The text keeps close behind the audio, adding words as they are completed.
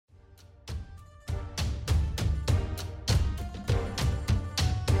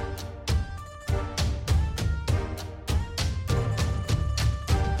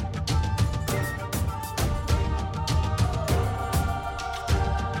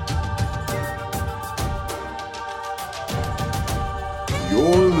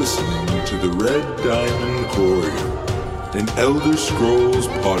You're listening to the Red Diamond Courier, an Elder Scrolls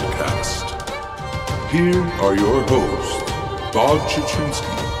podcast. Here are your hosts, Bob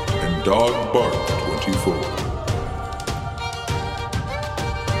Chichinsky and Dog Bark 24.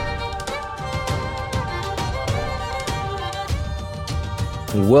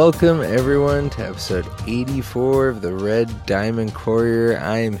 Welcome everyone to episode 84 of the Red Diamond Courier.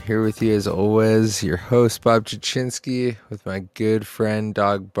 I am here with you as always, your host Bob Chichinsky with my good friend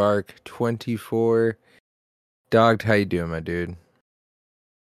Dog Bark 24. Dog, how you doing, my dude?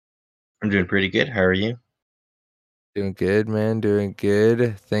 I'm doing pretty good. How are you? Doing good, man. Doing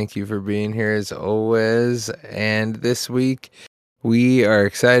good. Thank you for being here as always. And this week we are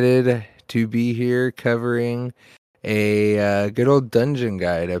excited to be here covering a good old dungeon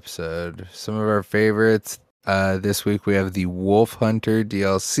guide episode. Some of our favorites. This week we have the Wolfhunter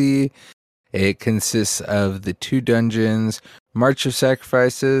DLC. It consists of the two dungeons, March of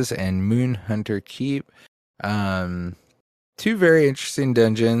Sacrifices and Moonhunter Keep. Two very interesting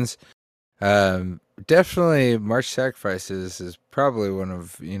dungeons. Definitely March Sacrifices is probably one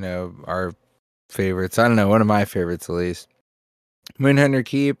of, our favorites. I don't know, one of my favorites at least. Moonhunter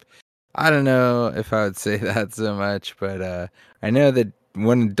Keep, I don't know if I would say that so much, but I know that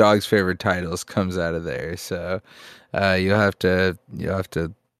one of Dog's favorite titles comes out of there, so you'll have to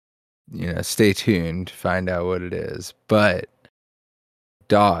stay tuned to find out what it is. But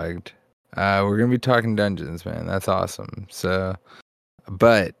Dogged, we're gonna be talking dungeons, man. That's awesome. So,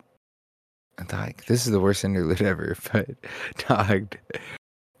 but like this is the worst interlude ever. But Dogged,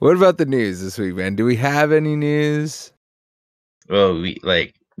 what about the news this week, man? Do we have any news? Well,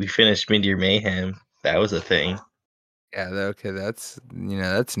 we finished Mid-Year Mayhem. That was a thing. Yeah, okay, that's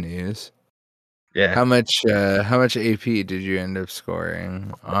news. Yeah. How much AP did you end up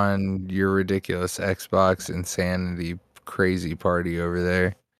scoring on your ridiculous Xbox insanity crazy party over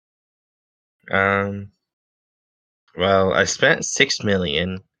there? Well, I spent 6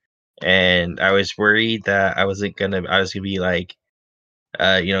 million, and I was worried that I was gonna be like,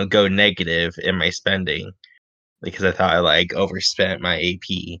 go negative in my spending because I thought I overspent my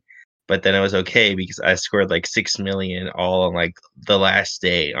AP. But then it was okay because I scored 6 million all on the last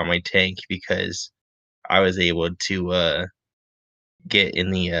day on my tank because I was able to get in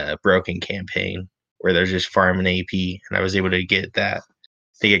the broken campaign where they're just farming AP, and I was able to get that.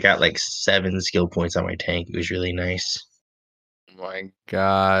 I think I got 7 skill points on my tank. It was really nice. Oh my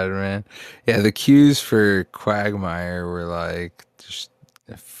God, man. Yeah, the queues for Quagmire were just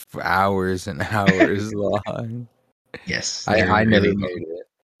hours and hours long. Yes, I never really made it.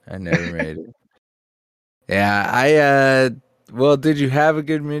 I never made it. Yeah, well, did you have a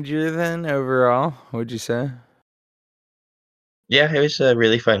good mid-year then overall? What'd you say? Yeah, it was a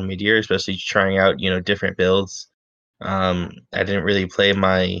really fun mid-year, especially trying out different builds. I didn't really play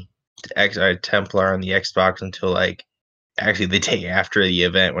my Templar on the Xbox until actually the day after the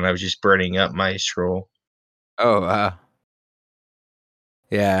event when I was just burning up my scroll. Oh, wow.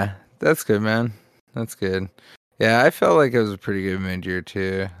 Yeah, that's good, man. That's good. Yeah, I felt like it was a pretty good mid-year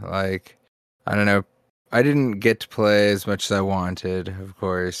too. I don't know. I didn't get to play as much as I wanted, of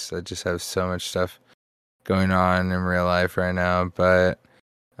course. I just have so much stuff going on in real life right now, but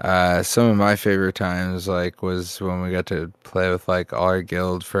some of my favorite times was when we got to play with all our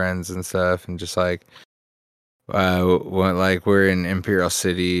guild friends and stuff, and just we're in Imperial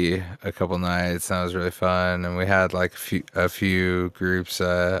City a couple nights, and that was really fun. And we had a few groups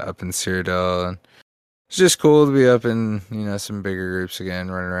up in Cyrodiil, and it's just cool to be up in some bigger groups again,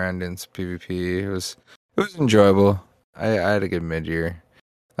 running around in some PvP. It was enjoyable. I had a good mid-year.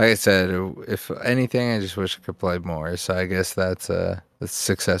 Like I said, if anything, I just wish I could play more. So I guess that's a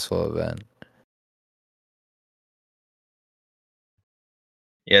successful event.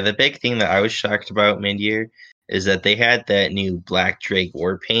 Yeah, the big thing that I was shocked about mid-year is that they had that new Black Drake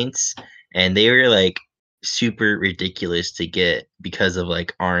war paints, and they were super ridiculous to get because of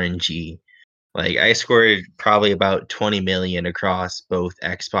RNG. I scored probably about 20 million across both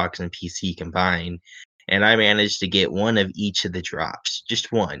Xbox and PC combined, and I managed to get one of each of the drops,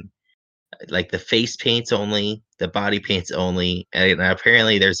 just one. The face paints only, the body paints only, and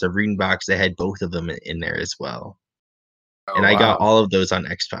apparently there's a rune box that had both of them in there as well. And Oh, I got wow. all of those on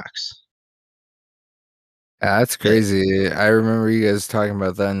Xbox. Yeah, that's crazy. I remember you guys talking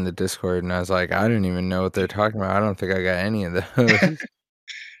about that in the Discord, and I was like, I didn't even know what they're talking about. I don't think I got any of those.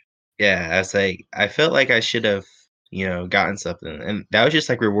 Yeah, I was I felt like I should have, gotten something, and that was just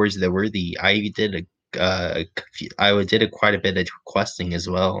rewards that were worthy. I did quite a bit of questing as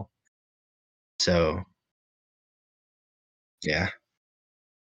well. So, yeah.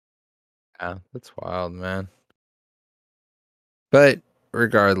 Yeah, that's wild, man. But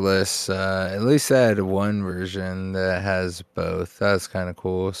regardless, at least I had one version that has both. That's kind of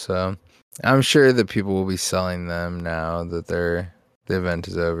cool. So I'm sure that people will be selling them now that the event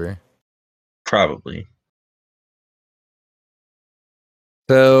is over. Probably.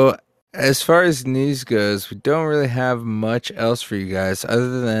 So as far as news goes, we don't really have much else for you guys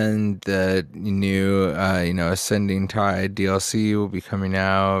other than the new, Ascending Tide DLC will be coming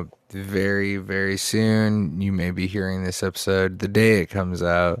out very, very soon. You may be hearing this episode the day it comes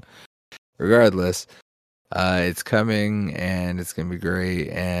out. Regardless, it's coming and it's gonna be great,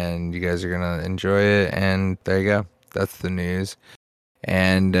 and you guys are gonna enjoy it. And there you go. That's the news.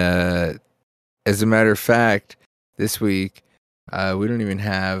 And as a matter of fact, this week we don't even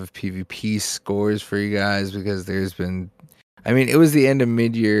have PvP scores for you guys because there's been. I mean, it was the end of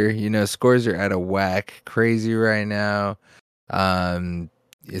mid-year. Scores are out of whack, crazy right now.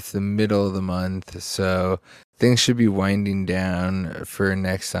 It's the middle of the month, so things should be winding down for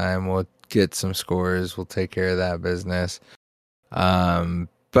next time. We'll get some scores. We'll take care of that business.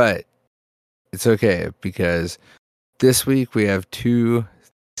 But it's okay because this week we have two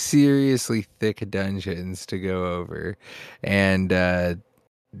seriously thick dungeons to go over, and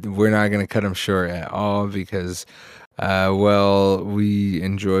we're not going to cut them short at all because we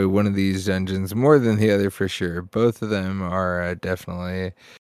enjoy one of these dungeons more than the other for sure. Both of them are definitely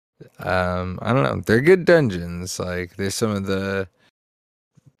I don't know, they're good dungeons. Like there's some of the,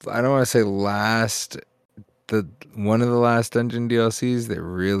 I don't want to say one of the last dungeon DLCs that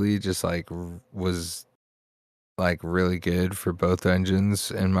really just like was like really good for both dungeons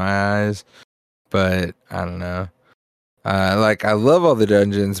in my eyes. But I don't know. I love all the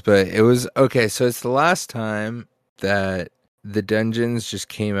dungeons, but it was okay. So it's the last time that the dungeons just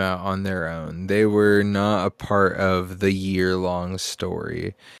came out on their own. They were not a part of the year-long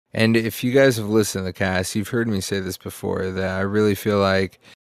story. And if you guys have listened to the cast, you've heard me say this before, that I really feel like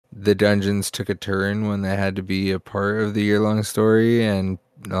the dungeons took a turn when they had to be a part of the year-long story, and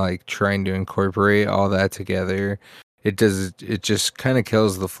like trying to incorporate all that together. It just kind of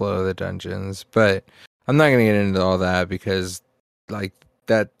kills the flow of the dungeons. But I'm not gonna get into all that because like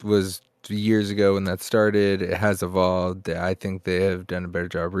that was years ago when that started. It has evolved. I think they have done a better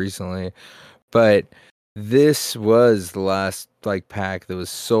job recently. But this was the last like pack that was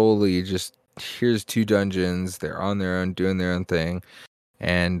solely just, here's two dungeons. They're on their own, doing their own thing,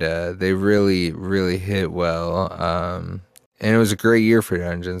 and they really, really hit well. And it was a great year for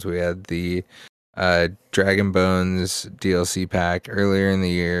dungeons. We had the Dragon Bones DLC pack earlier in the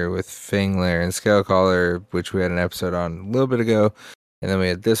year with Fanglair and Scalecaller, which we had an episode on a little bit ago, and then we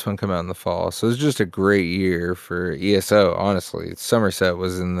had this one come out in the fall. So it was just a great year for ESO. Honestly, Somerset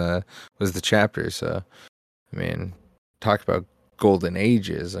was the chapter. So I mean, talk about golden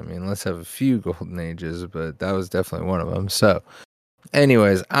ages. I mean, let's have a few golden ages, but that was definitely one of them. So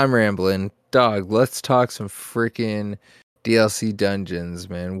anyways, I'm rambling. Dog, let's talk some freaking DLC dungeons,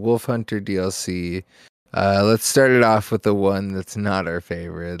 man. Wolfhunter DLC. Let's start it off with the one that's not our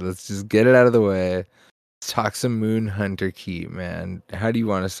favorite. Let's just get it out of the way. Let's talk some Moon Hunter Keep, man. How do you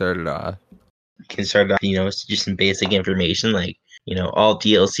want to start it off? You can start off, it's just some basic information like, all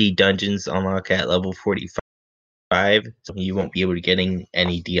DLC dungeons unlock at level 45. So you won't be able to getting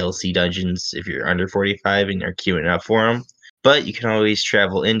any DLC dungeons if you're under 45 and you're queuing up for them. But you can always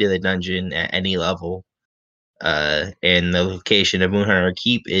travel into the dungeon at any level. And the location of Moonhunter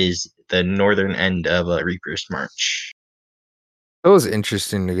Keep is the northern end of Reaper's March. It was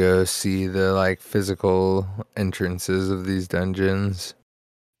interesting to go see the like physical entrances of these dungeons.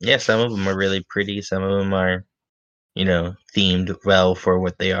 Yeah, some of them are really pretty. Some of them are, themed well for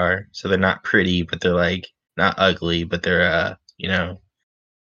what they are. So they're not pretty, but they're like not ugly, but they're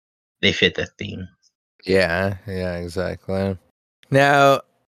they fit the theme. Yeah, exactly. Now,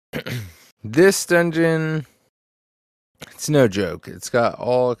 this dungeon, it's no joke. It's got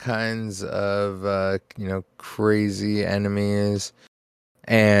all kinds of, crazy enemies.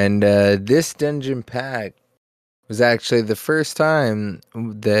 And this dungeon pack was actually the first time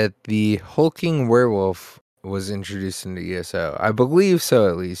that the hulking werewolf was introduced into ESO. I believe so,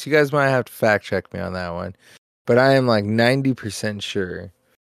 at least. You guys might have to fact check me on that one. But I am like 90% sure.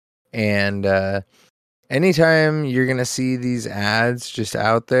 And anytime you're going to see these ads just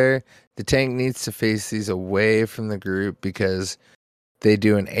out there, the tank needs to face these away from the group because they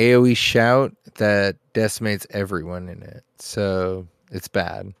do an AoE shout that decimates everyone in it. So it's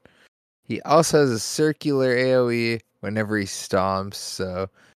bad. He also has a circular AoE whenever he stomps. So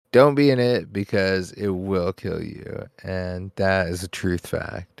don't be in it because it will kill you. And that is a truth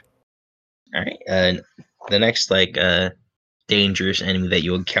fact. All right. The next dangerous enemy that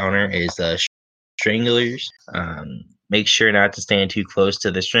you encounter is stranglers. make sure not to stand too close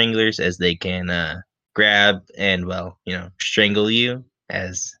to the stranglers, as they can grab and, strangle you,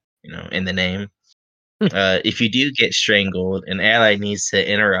 as in the name. If you do get strangled, an ally needs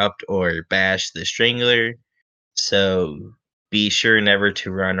to interrupt or bash the strangler. So be sure never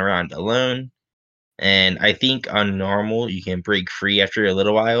to run around alone. And I think on normal you can break free after a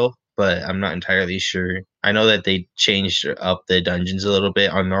little while, but I'm not entirely sure. I know that they changed up the dungeons a little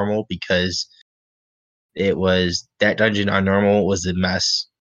bit on normal, because that dungeon on normal was a mess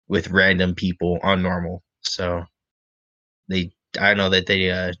with random people on normal. So I know that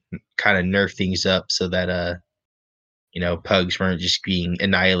they kind of nerf things up so that pugs weren't just being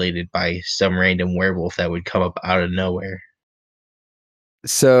annihilated by some random werewolf that would come up out of nowhere.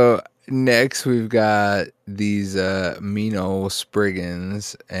 So next we've got these mean old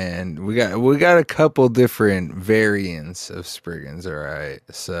Spriggans, and we got a couple different variants of Spriggans, alright.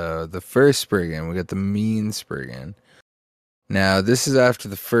 So the first Spriggan, we got the mean Spriggan. Now this is after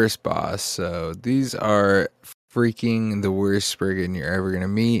the first boss, so these are freaking the worst Spriggan you're ever gonna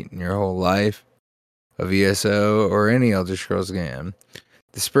meet in your whole life of ESO or any Elder Scrolls game.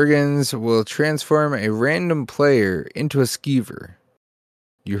 The Spriggans will transform a random player into a skeever.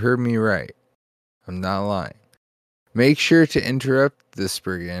 You heard me right. I'm not lying. Make sure to interrupt the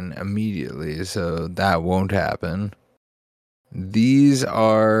Spriggan immediately so that won't happen. These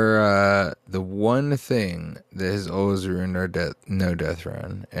are the one thing that has always ruined our no death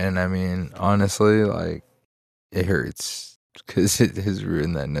run. And I mean, honestly, like, it hurts because it has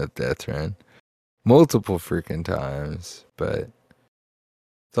ruined that no death run multiple freaking times. But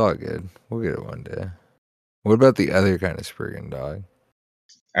it's all good. We'll get it one day. What about the other kind of Spriggan, dog?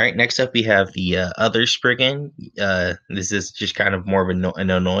 All right, next up we have the other Spriggan. This is just kind of more of an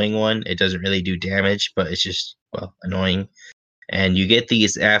annoying one. It doesn't really do damage, but it's just, annoying. And you get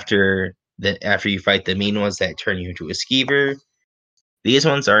these after you fight the mean ones that turn you into a skeever. These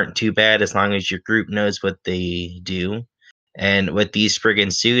ones aren't too bad as long as your group knows what they do. And what these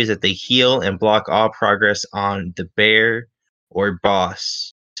Spriggans do is that they heal and block all progress on the bear or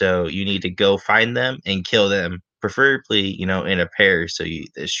boss. So you need to go find them and kill them, preferably, in a pair, so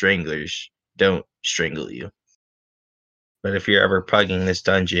the stranglers don't strangle you. But if you're ever pugging this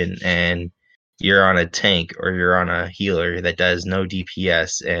dungeon and you're on a tank or you're on a healer that does no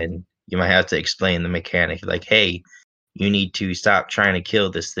DPS, and you might have to explain the mechanic, like, hey, you need to stop trying to kill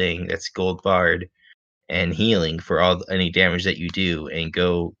this thing that's gold barred and healing for any damage that you do, and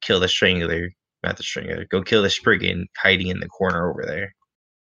go kill the strangler, not the strangler, go kill the Spriggan hiding in the corner over there.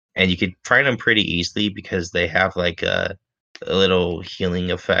 And you could find them pretty easily because they have like a little healing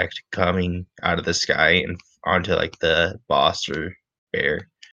effect coming out of the sky and onto like the boss or bear.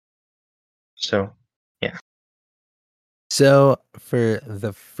 So, yeah. So for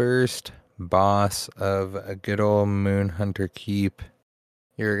the first boss of a good old Moonhunter Keep,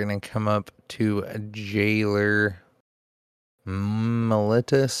 you're gonna come up to a jailer,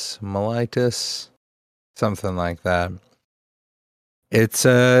 Melitus, something like that. It's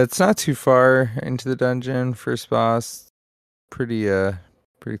not too far into the dungeon. First boss, pretty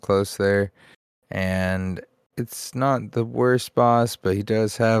close there, and it's not the worst boss, but he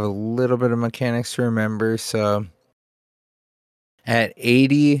does have a little bit of mechanics to remember. So at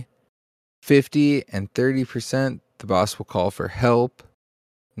 80, 50, and 30%, the boss will call for help.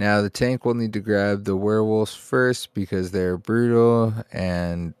 Now, the tank will need to grab the werewolves first because they're brutal,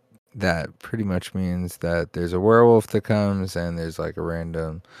 and that pretty much means that there's a werewolf that comes and there's like a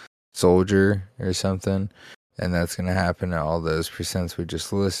random soldier or something, and that's going to happen at all those percents we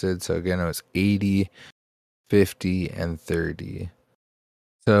just listed. So again, it was 80, 50, and 30.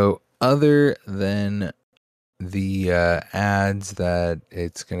 So other than the ads that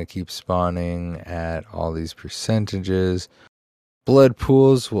it's going to keep spawning at all these percentages, blood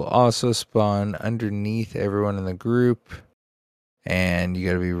pools will also spawn underneath everyone in the group, and you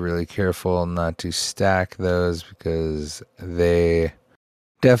got to be really careful not to stack those because they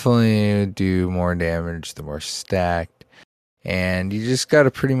definitely do more damage the more stacked, and you just got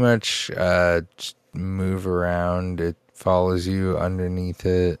to pretty much just move around. It follows you underneath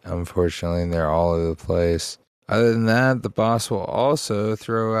it, unfortunately, and they're all over the place. Other than that, the boss will also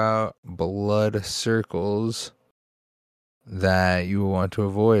throw out blood circles that you will want to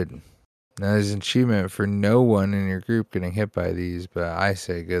avoid. Now, there's an achievement for no one in your group getting hit by these, but I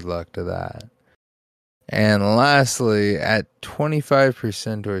say good luck to that. And lastly, at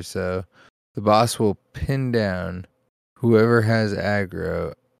 25% or so, the boss will pin down whoever has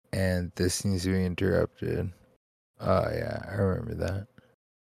aggro, and this needs to be interrupted. Oh, yeah, I remember that.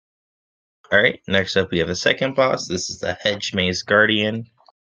 All right, next up we have the second boss. This is the Hedge Maze Guardian.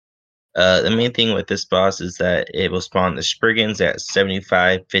 The main thing with this boss is that it will spawn the Spriggans at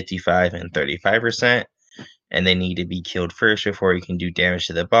 75, 55, and 35%, and they need to be killed first before you can do damage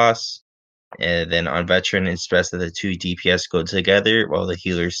to the boss. And then on Veteran, it's best that the two DPS go together while the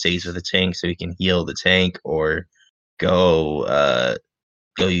healer stays with the tank so he can heal the tank or go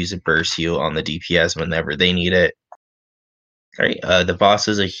use a burst heal on the DPS whenever they need it. All right, the boss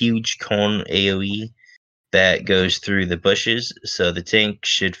is a huge cone AoE that goes through the bushes, so the tank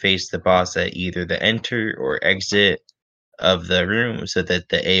should face the boss at either the enter or exit of the room so that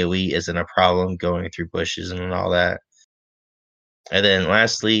the AoE isn't a problem going through bushes and all that. And then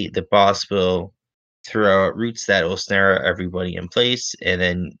lastly, the boss will throw out roots that will snare everybody in place, and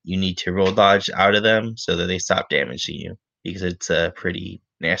then you need to roll dodge out of them so that they stop damaging you because it's a pretty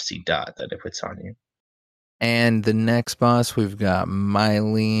nasty dot that it puts on you. And the next boss, we've got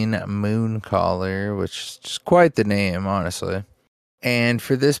Mylene Mooncaller, which is just quite the name, honestly. And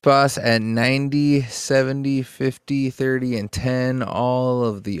for this boss at 90, 70, 50, 30, and 10, all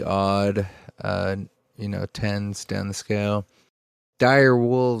of the odd, 10s down the scale, dire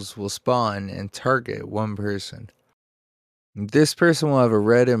wolves will spawn and target one person. This person will have a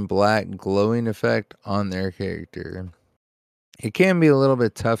red and black glowing effect on their character. It can be a little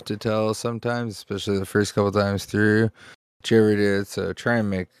bit tough to tell sometimes, especially the first couple times through, whichever it is. So try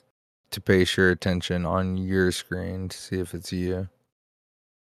and pay sure attention on your screen to see if it's you.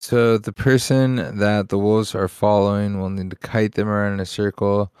 So the person that the wolves are following will need to kite them around in a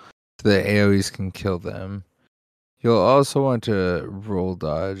circle so that AoEs can kill them. You'll also want to roll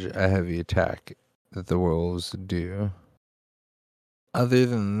dodge a heavy attack that the wolves do. Other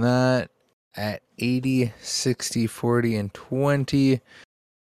than that, at 80, 60, 40, and 20,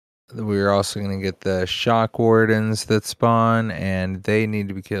 we're also going to get the shock wardens that spawn, and they need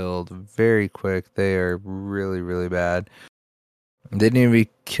to be killed very quick. They are really, really bad. They need to be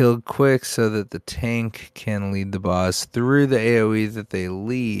killed quick so that the tank can lead the boss through the AoE that they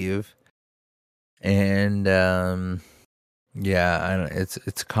leave. And it's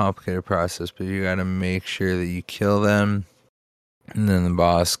a complicated process, but you got to make sure that you kill them. And then the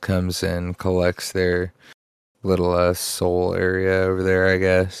boss comes in, collects their little soul area over there, I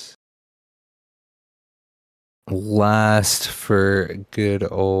guess. Last for good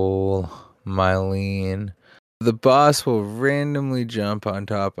old Mylene. The boss will randomly jump on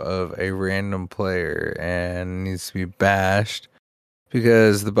top of a random player and needs to be bashed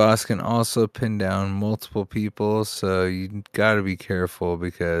because the boss can also pin down multiple people. So you got to be careful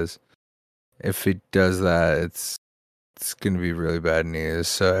because if it does that, it's going to be really bad news.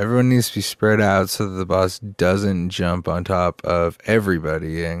 So everyone needs to be spread out so that the boss doesn't jump on top of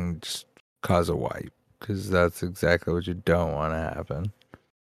everybody and just cause a wipe, because that's exactly what you don't want to happen.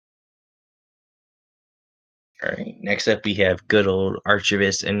 All right, next up we have good old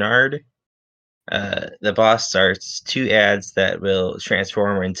Archivist Inard. The boss starts 2 ads that will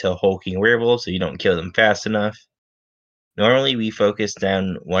transform into hulking werewolves so you don't kill them fast enough. Normally, we focus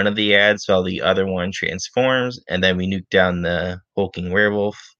down one of the ads while the other one transforms, and then we nuke down the hulking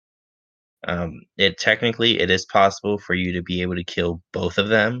werewolf. It is possible for you to be able to kill both of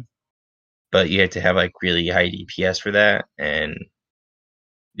them, but you have to have like really high DPS for that, and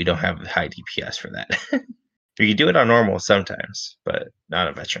we don't have high DPS for that. You can do it on normal sometimes, but not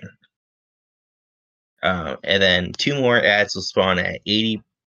a veteran. And then 2 more ads will spawn at 80,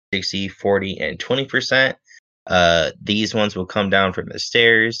 60, 40, and 20%. These ones will come down from the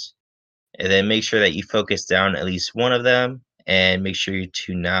stairs. And then make sure that you focus down at least one of them and make sure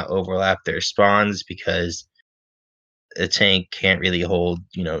to not overlap their spawns because the tank can't really hold,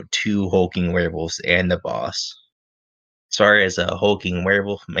 2 hulking werewolves and the boss. As far as hulking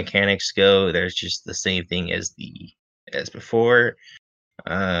werewolf mechanics go, there's just the same thing as before.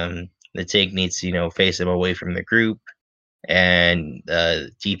 The tank needs to, face them away from the group, and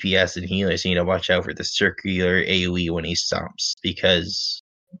DPS and healers need to watch out for the circular AoE when he stomps because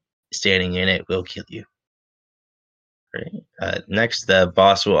standing in it will kill you. Right. Next, the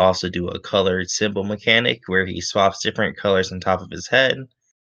boss will also do a colored symbol mechanic where he swaps different colors on top of his head.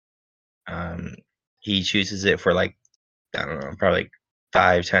 He chooses it for like, I don't know, probably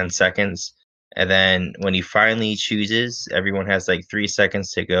 5-10 seconds. And then when he finally chooses, everyone has like 3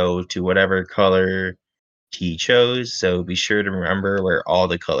 seconds to go to whatever color he chose. So be sure to remember where all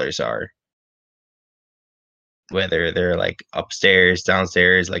the colors are. Whether they're like upstairs,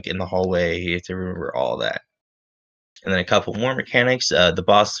 downstairs, like in the hallway, you have to remember all that. And then a couple more mechanics. The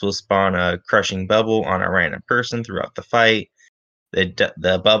boss will spawn a crushing bubble on a random person throughout the fight.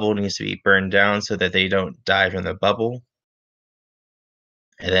 The bubble needs to be burned down so that they don't die from the bubble.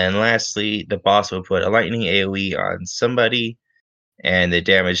 And then lastly, the boss will put a lightning AoE on somebody, and the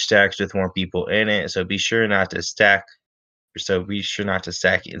damage stacks with more people in it. So be sure not to stack. So be sure not to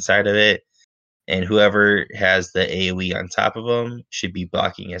stack inside of it. And whoever has the AoE on top of them should be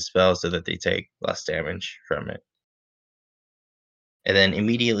blocking a spell so that they take less damage from it. And then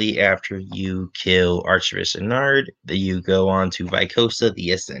immediately after you kill Archivist and Nard, then you go on to Vicosa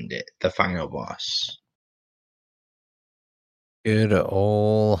the Ascendant, the final boss. Good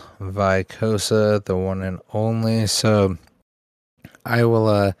old Vicosa, the one and only. So I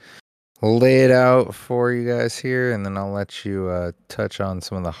will lay it out for you guys here, and then I'll let you touch on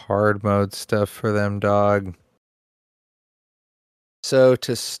some of the hard mode stuff for them, dog. So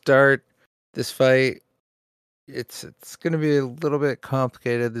to start this fight, it's going to be a little bit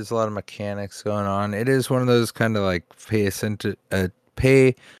complicated. There's a lot of mechanics going on. It is one of those kind of like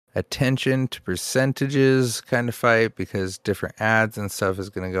pay attention to percentages kind of fight, because different ads and stuff is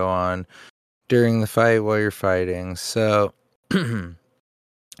going to go on during the fight while you're fighting. So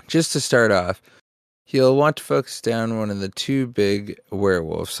just to start off, you'll want to focus down one of the two big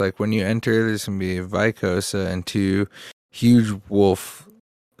werewolves. Like when you enter, there's going to be Vicosa and two huge wolves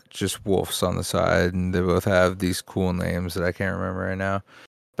on the side, and they both have these cool names that I can't remember right now.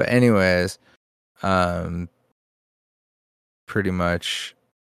 But anyways, pretty much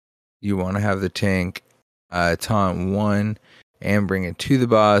you want to have the tank taunt one and bring it to the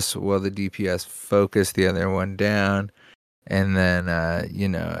boss while the DPS focus the other one down. And then,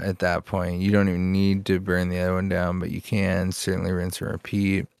 at that point, you don't even need to burn the other one down, but you can certainly rinse and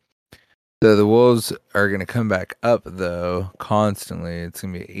repeat. So the wolves are going to come back up, though, constantly. It's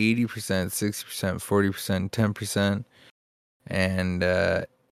going to be 80%, 60%, 40%, 10%. And,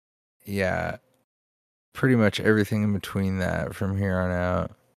 pretty much everything in between that from here on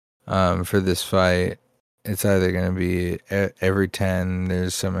out. For this fight, it's either going to be every 10,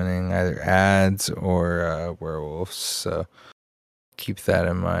 there's summoning either ads or werewolves. So keep that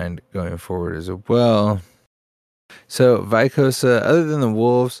in mind going forward as well. So Vicosa, other than the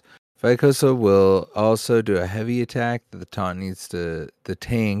wolves, Vicosa will also do a heavy attack that the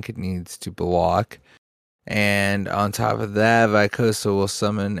tank needs to block. And on top of that, Vicosa will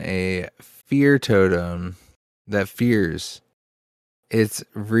summon a fear totem that fears. It's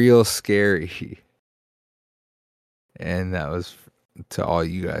real scary. And that was to all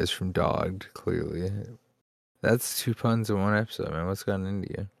you guys from Dogged, clearly. That's 2 puns in one episode, man. What's gotten into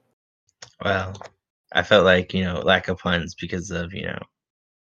you? Well, I felt like, lack of puns because of,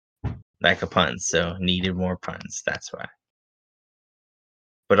 lack of puns. So needed more puns. That's why.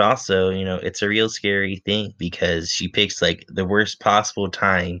 But also, it's a real scary thing because she picks like the worst possible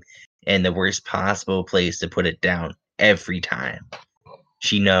time and the worst possible place to put it down every time.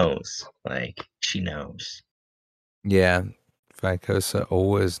 She knows. She knows. Yeah, Vicosa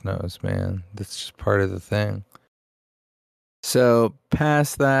always knows, man. That's just part of the thing. So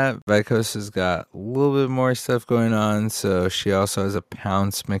past that, Vicosa's got a little bit more stuff going on. So she also has a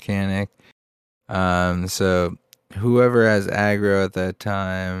pounce mechanic. So whoever has aggro at that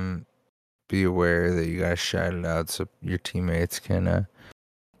time, be aware that you guys shout it out so your teammates can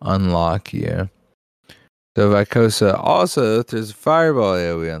unlock you. So Vicosa also throws a fireball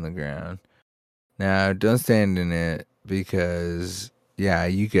AoE on the ground. Now, don't stand in it because, yeah,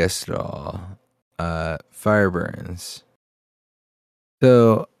 you guessed it all. Fire burns.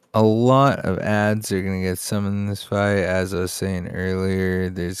 So a lot of ads are going to get summoned in this fight. As I was saying earlier,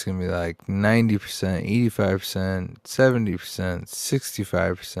 there's going to be like 90%, 85%, 70%,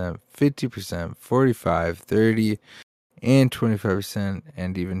 65%, 50%, 45%, 30%, and 25%,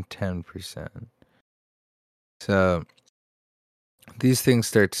 and even 10%. So these things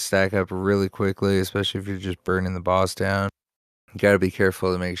start to stack up really quickly, especially if you're just burning the boss down. You got to be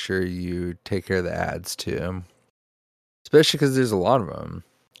careful to make sure you take care of the ads too, especially because there's a lot of them.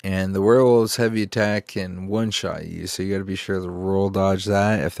 And the werewolves heavy attack can one-shot you, so you got to be sure to roll dodge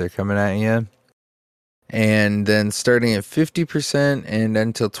that if they're coming at you. And then starting at 50% and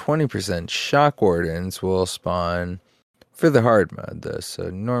until 20%, shock wardens will spawn for the hard mode though, so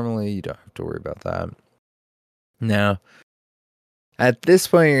normally you don't have to worry about that. Now, at this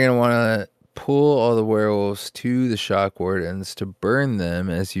point, you're going to want to pull all the werewolves to the shock wardens to burn them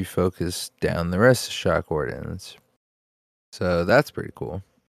as you focus down the rest of shock wardens. So that's pretty cool.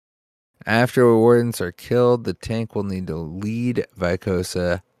 After wardens are killed, the tank will need to lead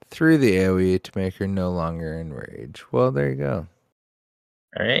Vicosa through the AoE to make her no longer enrage. Well, there you go.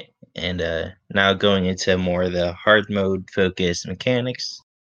 All right. And now going into more of the hard mode focus mechanics.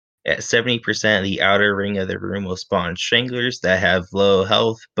 At 70%, the outer ring of the room will spawn stranglers that have low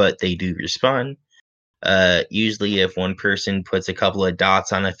health, but they do respawn. Usually, if one person puts a couple of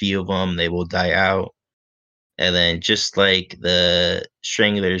dots on a few of them, they will die out. And then just like the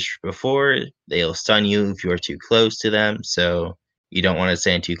stranglers before, they'll stun you if you are too close to them. So you don't want to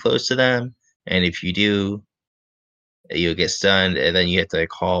stand too close to them. And if you do, you'll get stunned, and then you have to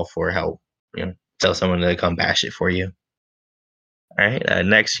call for help. Tell someone to come bash it for you. All right.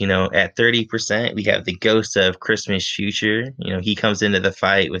 Next, at 30%, we have the Ghost of Christmas Future. He comes into the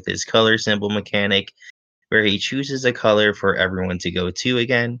fight with his color symbol mechanic, where he chooses a color for everyone to go to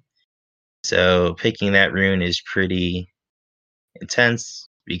again. So picking that rune is pretty intense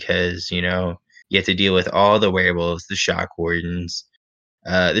because you have to deal with all the werewolves, the shock wardens,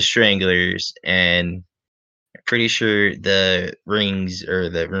 the stranglers, and I'm pretty sure the rings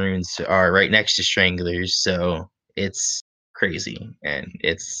or the runes are right next to stranglers. So it's crazy, and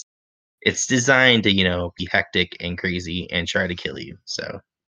it's designed to be hectic and crazy and try to kill you. So,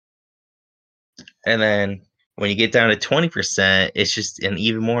 and then when you get down to 20%, it's just an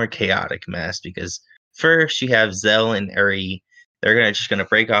even more chaotic mess because first you have Zell and Eri. They're just gonna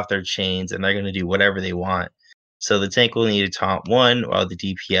break off their chains and they're gonna do whatever they want. So the tank will need to taunt one while the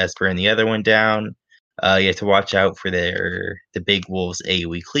DPS burn the other one down. You have to watch out for the big wolves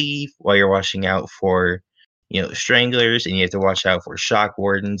AoE cleave while you're watching out for stranglers, and you have to watch out for shock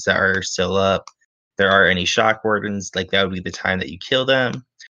wardens that are still up. If there are any shock wardens, like that would be the time that you kill them.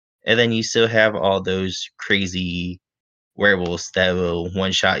 And then you still have all those crazy werewolves that will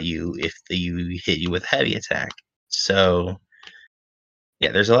one shot you if you hit you with heavy attack. So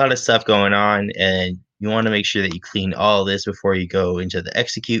yeah, there's a lot of stuff going on, and you want to make sure that you clean all this before you go into the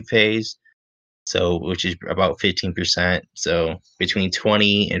execute phase. So which is about 15%. So between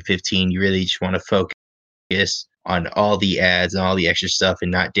 20 and 15, you really just want to focus on all the ads and all the extra stuff and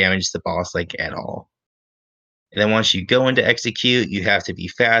not damage the boss like at all. And then once you go into execute, you have to be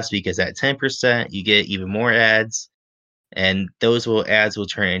fast because at 10%, you get even more ads. And those ads will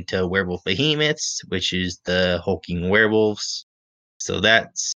turn into werewolf behemoths, which is the hulking werewolves. So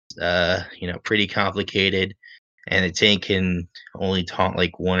that's pretty complicated. And the tank can only taunt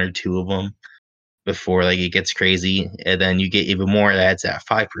like one or two of them before like it gets crazy. And then you get even more ads at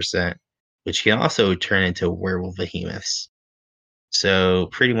 5%, which can also turn into werewolf behemoths. So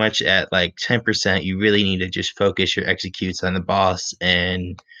pretty much at like 10%, you really need to just focus your executes on the boss,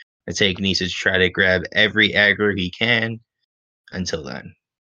 and the tank needs to try to grab every aggro he can until then.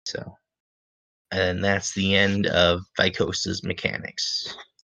 So, and that's the end of Vicosa's mechanics.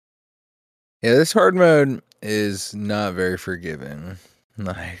 Yeah, this hard mode is not very forgiving.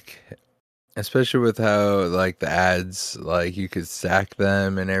 Like, especially with how like the ads, like you could stack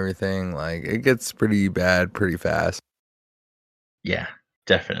them and everything. Like, it gets pretty bad pretty fast. Yeah,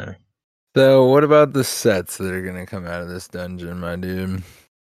 definitely. So, what about the sets that are gonna come out of this dungeon, my dude?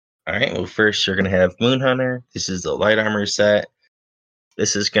 All right. Well, first you're gonna have Moonhunter. This is the light armor set.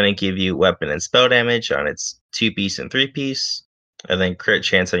 This is gonna give you weapon and spell damage on its 2-piece and 3-piece, and then crit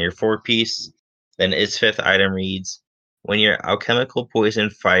chance on your 4-piece. Then its 5th item reads: when your alchemical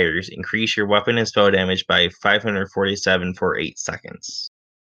poison fires, increase your weapon and spell damage by 547 for 8 seconds.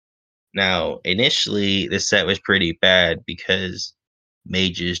 Now, initially, this set was pretty bad because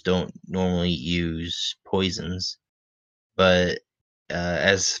mages don't normally use poisons. But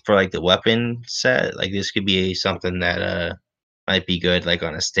as for like the weapon set, like this could be something that might be good, like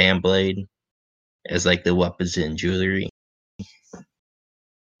on a stand blade, as like the weapons in jewelry,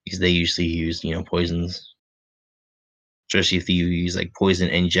 because they usually use poisons. Especially if you use like poison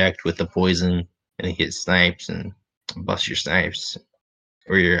inject with the poison and it hits snipes and bust your snipes,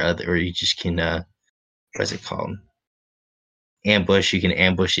 or or you just can what's it called? Ambush. You can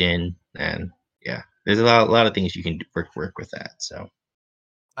ambush in, and yeah, there's a lot of things you can work with that. So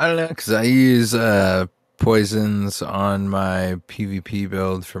I don't know, because I use poisons on my PvP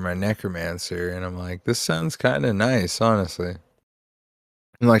build for my necromancer, and I'm like, this sounds kind of nice, honestly.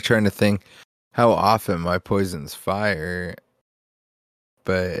 I'm like trying to think how often my poisons fire,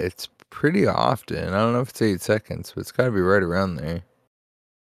 but it's pretty often. I don't know if it's 8 seconds, but it's got to be right around there.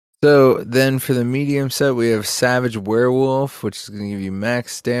 So then for the medium set, we have Savage Werewolf, which is going to give you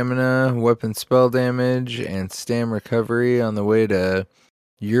max stamina, weapon spell damage, and stam recovery on the way to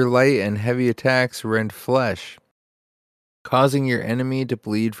your light and heavy attacks rend flesh, causing your enemy to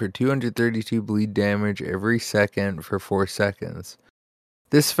bleed for 232 bleed damage every second for 4 seconds.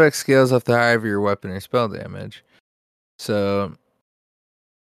 This effect scales up the higher of your weapon or spell damage. So,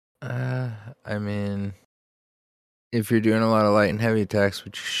 I mean, if you're doing a lot of light and heavy attacks,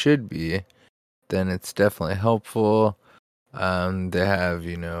 which you should be, then it's definitely helpful. They have,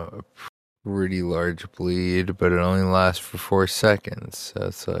 a pretty large bleed, but it only lasts for 4 seconds. So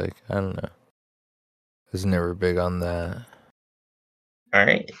it's like, I don't know. I was never big on that. All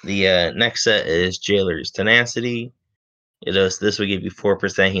right. The next set is Jailer's Tenacity. This will give you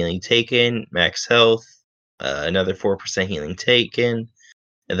 4% healing taken, max health, another 4% healing taken,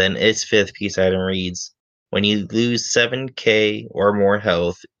 and then its fifth piece item reads: when you lose 7k or more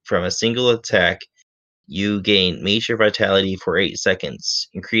health from a single attack, you gain Major Vitality for 8 seconds,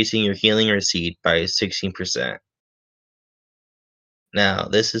 increasing your healing receipt by 16%. Now,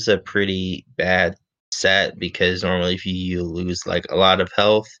 this is a pretty bad set because normally if you lose like a lot of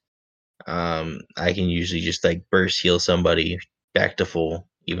health, I can usually just like burst heal somebody back to full,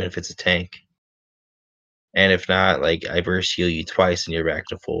 even if it's a tank. And if not, like I burst heal you twice and you're back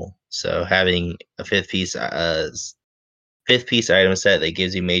to full. So having a fifth piece item set that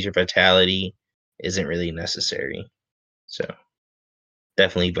gives you Major Vitality isn't really necessary. So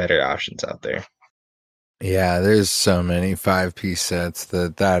definitely better options out there. Yeah, there's so many 5-piece sets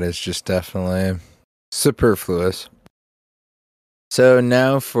that is just definitely superfluous. So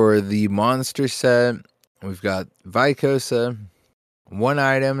now for the monster set, we've got Vicosa. One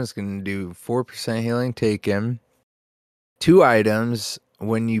item is going to do 4% healing taken. 2 items,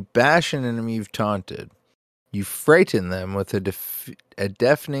 when you bash an enemy you've taunted, you frighten them with a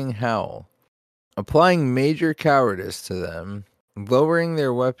deafening howl, applying major cowardice to them, lowering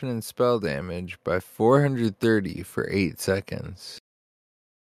their weapon and spell damage by 430 for 8 seconds.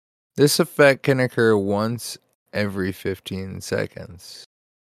 This effect can occur once every 15 seconds.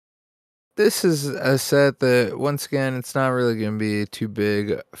 This is a set that, once again, it's not really going to be too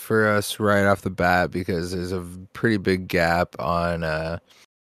big for us right off the bat because there's a pretty big gap on, the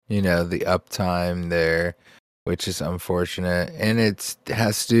uptime there, which is unfortunate. And it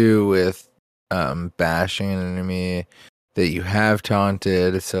has to do with bashing an enemy that you have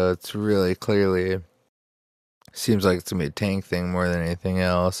taunted, so it's really clearly seems like it's going to be a tank thing more than anything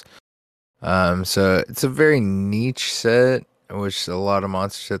else. So it's a very niche set, which a lot of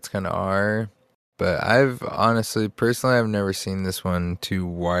monster sets kind of are. But I've personally, I've never seen this one too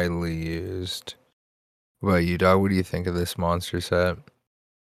widely used. What about you, dog? What do you think of this monster set?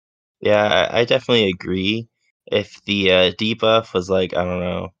 Yeah, I definitely agree. If the debuff was like, I don't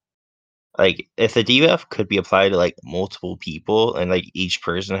know, like if the debuff could be applied to like multiple people and like each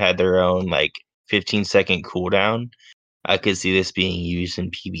person had their own like 15-second cooldown, I could see this being used in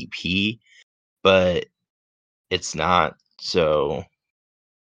PvP, but it's not. So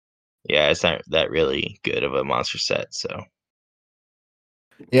yeah, it's not that really good of a monster set. So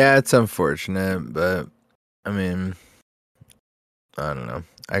Yeah, it's unfortunate, but I mean, I don't know.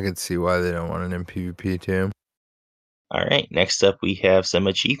 I could see why they don't want it in PvP too. all right, next up we have some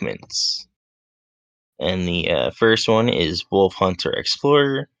achievements, and the first one is Wolfhunter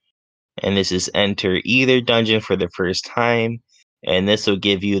Explorer, and this is enter either dungeon for the first time, and this will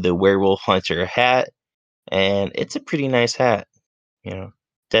give you the Werewolf Hunter hat, and it's a pretty nice hat.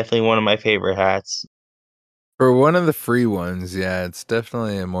 Definitely one of my favorite hats. For one of the free ones, yeah, it's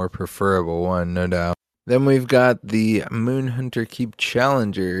definitely a more preferable one, no doubt. Then we've got the Moonhunter Keep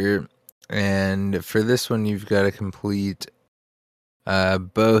Challenger, and for this one, you've got to complete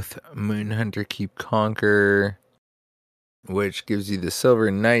both Moonhunter Keep Conquer, which gives you the Silver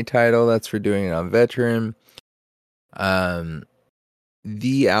Knight title. That's for doing it on Veteran.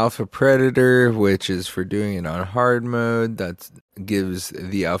 The Alpha Predator, which is for doing it on hard mode. That gives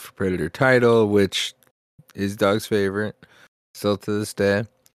the Alpha Predator title, which is Dog's favorite, still to this day.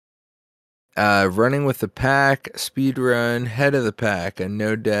 Running with the pack, speed run, head of the pack, a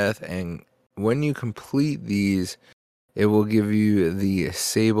no death, and when you complete these, it will give you the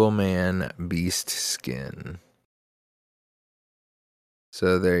Sableman Beast skin.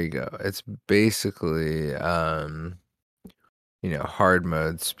 So there you go. It's basically, hard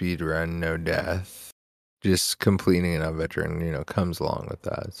mode, speed run, no death. Just completing it on Veteran, comes along with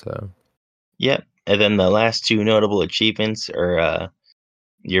that. So, Yep. And then the last two notable achievements are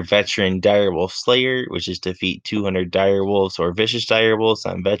your Veteran Direwolf Slayer, which is defeat 200 Direwolves or Vicious Direwolves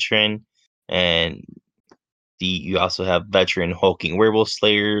on Veteran, and you also have Veteran Hulking Werewolf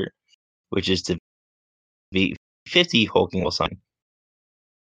Slayer, which is defeat 50 Hulking Werewolves on.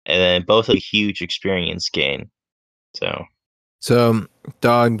 And then both a huge experience gain. So,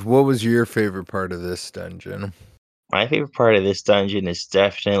 Dog, what was your favorite part of this dungeon? My favorite part of this dungeon is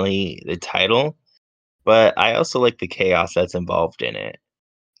definitely the title, but I also like the chaos that's involved in it.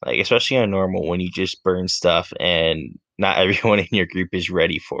 Like, especially on normal, when you just burn stuff and not everyone in your group is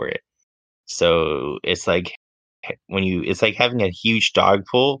ready for it. So it's like it's like having a huge dog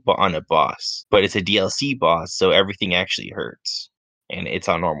pull, but on a boss. But it's a DLC boss, so everything actually hurts, and it's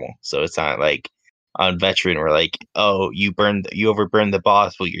on normal. So it's not like on Veteran where like, oh, you overburned the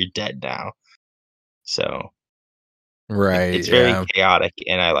boss, well, you're dead now. So Right. It's very Yeah. chaotic,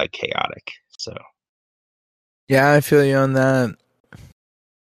 and I like chaotic. So Yeah, I feel you on that.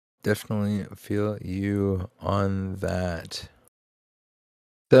 Definitely feel you on that.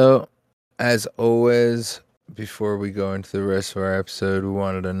 So, as always, before we go into the rest of our episode, we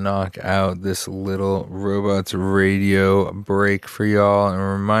wanted to knock out this little Robots Radio break for y'all and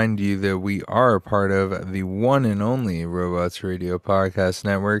remind you that we are a part of the one and only Robots Radio podcast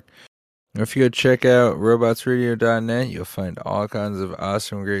network. If you go check out robotsradio.net, you'll find all kinds of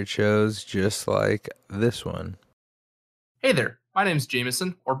awesome, great shows just like this one. Hey there, my name's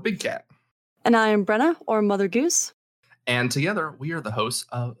Jameson, or Big Cat. And I am Brenna, or Mother Goose. And together, we are the hosts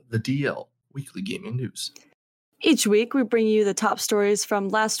of the DL, Weekly Gaming News. Each week, we bring you the top stories from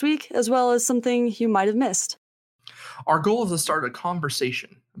last week, as well as something you might have missed. Our goal is to start a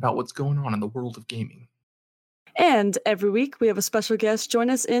conversation about what's going on in the world of gaming. And every week, we have a special guest join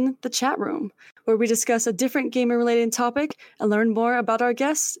us in the chat room, where we discuss a different gaming-related topic and learn more about our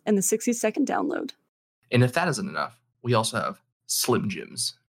guests in the 60-second download. And if that isn't enough, we also have Slim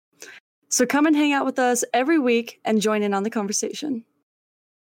Jims. So come and hang out with us every week and join in on the conversation.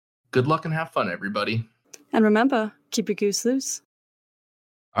 Good luck and have fun, everybody. And remember, keep your goose loose.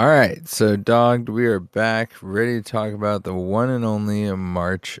 All right, so Dogged, we are back, ready to talk about the one and only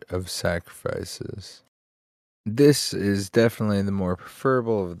March of Sacrifices. This is definitely the more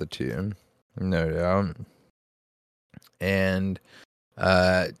preferable of the two, no doubt. And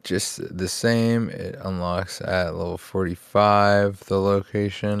just the same, it unlocks at level 45. The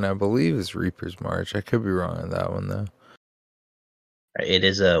location, I believe, is Reaper's March. I could be wrong on that one, though. it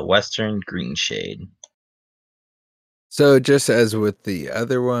is a Western Green Shade. So just as with the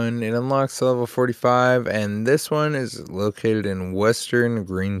other one, it unlocks level 45, and this one is located in Western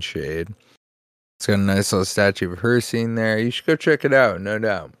Greenshade. It's got a nice little statue of her scene there. You should go check it out, no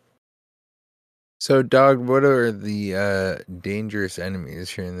doubt. So, Dog, what are the dangerous enemies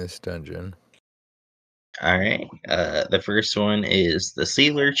here in this dungeon? All right. The first one is the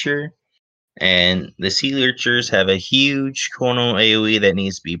Sea Lurcher. And the Sea Lurchers have a huge conal AoE that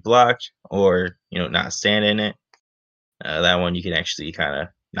needs to be blocked or, not stand in it. That one you can actually kind of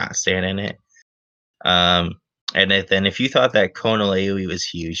not stand in it. And then if you thought that conal AoE was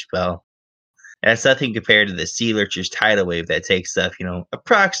huge, well, that's nothing compared to the Sea Lurcher's tidal wave that takes up,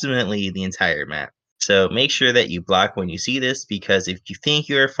 approximately the entire map. So make sure that you block when you see this, because if you think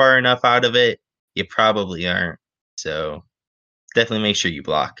you're far enough out of it, you probably aren't. So definitely make sure you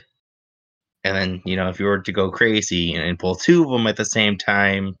block. And then, if you were to go crazy and pull two of them at the same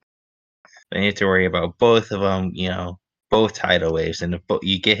time, then you have to worry about both of them, both tidal waves. And if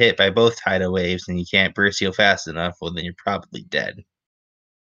you get hit by both tidal waves and you can't burst heal fast enough, well, then you're probably dead.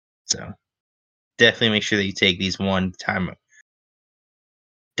 So definitely make sure that you take these one time.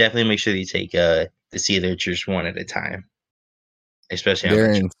 Definitely make sure that you take the Sea Lurchers one at a time. Especially on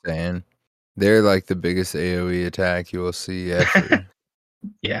They're the insane. They're like the biggest AoE attack you will see ever.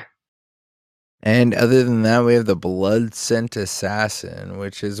 Yeah. And other than that, we have the Blood Scent Assassin,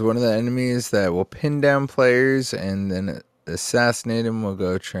 which is one of the enemies that will pin down players, and then assassinate him will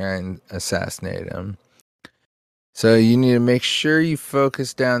go try and assassinate him. So you need to make sure you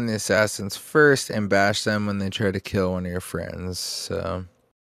focus down the assassins first and bash them when they try to kill one of your friends. So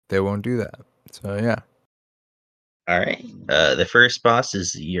they won't do that. So yeah. All right. The first boss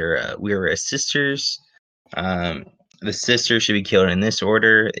is your We're Sisters. The sisters should be killed in this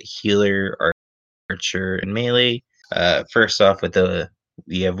order: the healer, archer, and melee. First off,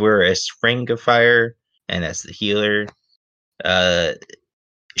 we have We're Ring of Fire, and that's the healer.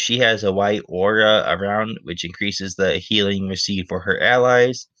 She has a white aura around, which increases the healing received for her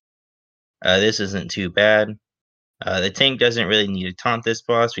allies. This isn't too bad. The tank doesn't really need to taunt this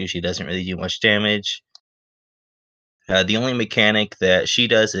boss because she doesn't really do much damage. The only mechanic that she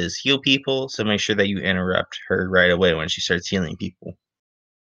does is heal people, so make sure that you interrupt her right away when she starts healing people.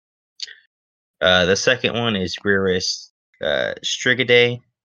 The second one is Griris Strigidae,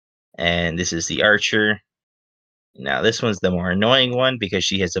 and this is the archer. Now, this one's the more annoying one because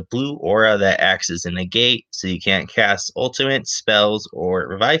she has a blue aura that acts as a negate, so you can't cast ultimate spells or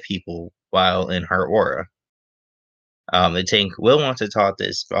revive people while in her aura. The tank will want to taunt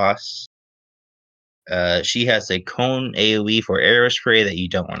this boss. She has a cone AoE for arrow spray that you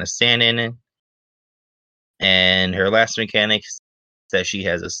don't want to stand in. And her last mechanic is that she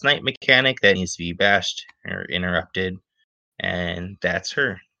has a snipe mechanic that needs to be bashed or interrupted. And that's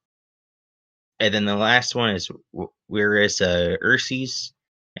her. And then the last one is Whereas Urses,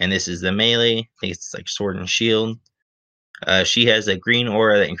 and this is the melee. I think it's like sword and shield. She has a green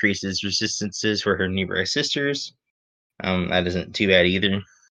aura that increases resistances for her neighbor sisters. That isn't too bad either.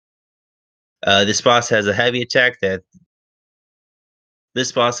 This boss has a heavy attack that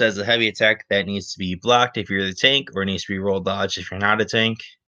This boss has a heavy attack that needs to be blocked if you're the tank, or needs to be roll dodge if you're not a tank.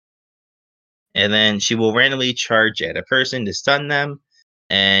 And then she will randomly charge at a person to stun them,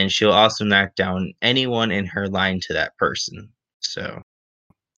 and she'll also knock down anyone in her line to that person. So,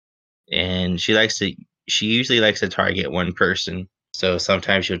 and she usually likes to target one person. So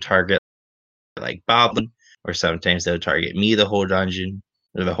sometimes she'll target like Boblin, or sometimes they'll target me the whole dungeon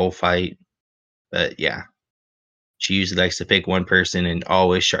or the whole fight. But yeah, she usually likes to pick one person and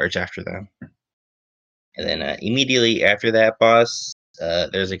always charge after them. And then immediately after that boss,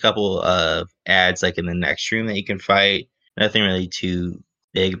 there's a couple of ads like in the next room that you can fight. Nothing really too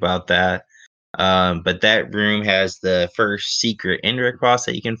big about that. But that room has the first secret indirect boss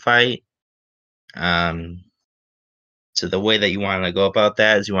that you can fight. So the way that you want to go about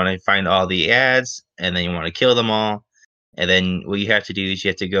that is you want to find all the ads, and then you want to kill them all. And then what you have to do is you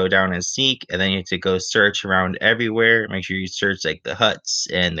have to go down and sneak, and then you have to go search around everywhere. Make sure you search like the huts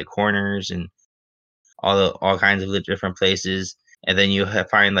and the corners and all kinds of different places. And then you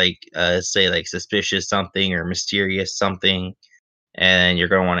find like say like suspicious something or mysterious something, and you're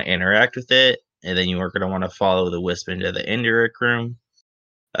going to want to interact with it. And then you are going to want to follow the wisp into the indirect room.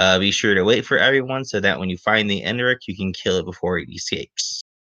 Be sure to wait for everyone so that when you find the indirect, you can kill it before it escapes.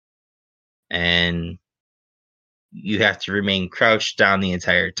 And you have to remain crouched down the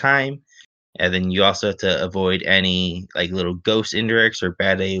entire time. And then you also have to avoid any like little ghost indirects or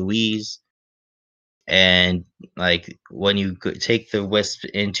bad AoEs. And like when you take the wisp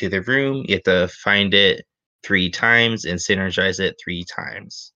into the room, you have to find it 3 times and synergize it 3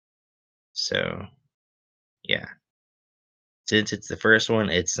 times. So yeah, since it's the first one,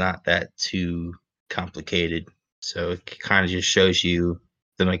 it's not that too complicated. So it kind of just shows you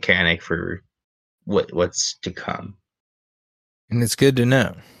the mechanic for what's to come. And it's good to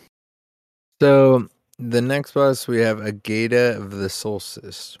know. So the next boss, we have Agata of the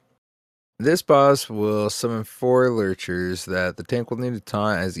Solstice. This boss will summon 4 lurchers that the tank will need to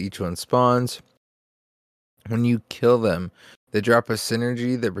taunt as each one spawns. When you kill them, they drop a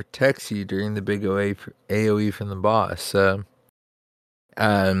synergy that protects you during the big AoE from the boss. So,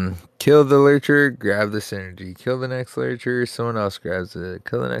 kill the lurcher, grab the synergy. Kill the next lurcher, someone else grabs it.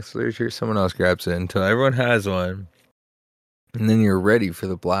 Kill the next lurcher, someone else grabs it until everyone has one. And then you're ready for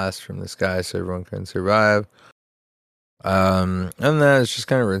the blast from the sky so everyone can survive. And then it's just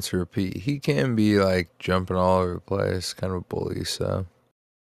kind of rinse and repeat. He can be like jumping all over the place, kind of a bully, so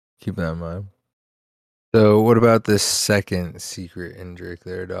keep that in mind. So what about this second secret Indrik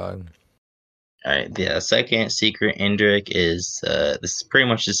there, dog? All right, the second secret Indrik is this is pretty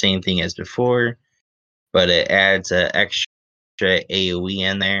much the same thing as before, but it adds an extra AoE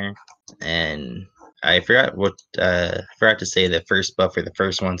in there. And I forgot to say the first buff for the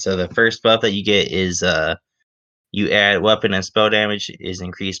first one. So the first buff that you get is you add weapon and spell damage is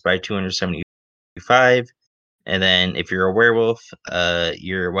increased by 275. And then if you're a werewolf,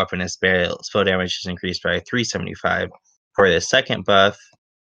 your weapon and spell damage is increased by 375. For the second buff,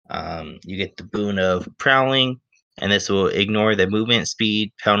 you get the boon of prowling, and this will ignore the movement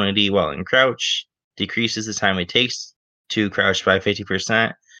speed penalty while in crouch, decreases the time it takes to crouch by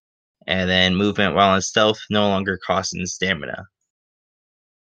 50%, and then movement while in stealth no longer costs in stamina.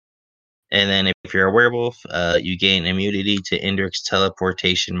 And then if you're a werewolf, you gain immunity to Indrik's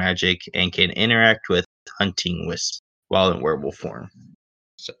teleportation magic and can interact with hunting wisps while in werewolf form.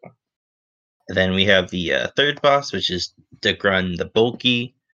 So, and then we have the third boss, which is Degrun the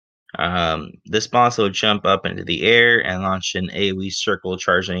Bulky. This boss will jump up into the air and launch an AoE circle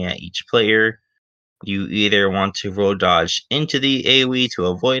charging at each player. You either want to roll dodge into the AoE to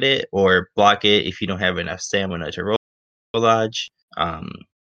avoid it, or block it if you don't have enough stamina to roll dodge.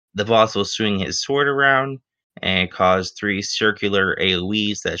 The boss will swing his sword around and cause 3 circular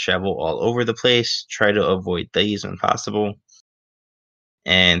AoEs that travel all over the place. Try to avoid these when possible.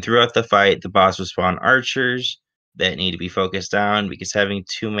 And throughout the fight, the boss will spawn archers that need to be focused on, because having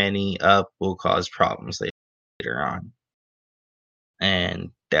too many up will cause problems later on. And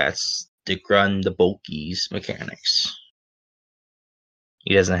that's the Grun the Bulky's mechanics.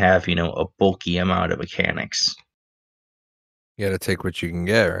 He doesn't have, a bulky amount of mechanics. You gotta take what you can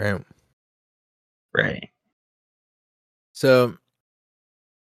get, right? Right. So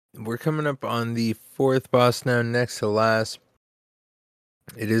we're coming up on the 4th boss now, next to last.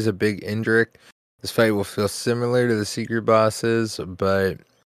 It is a big Indrik. This fight will feel similar to the secret bosses, but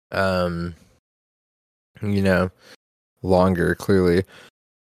longer, clearly.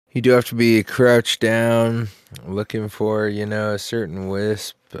 You do have to be crouched down, looking for, a certain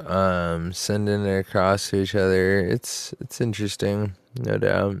wisp, sending it across to each other. It's interesting, no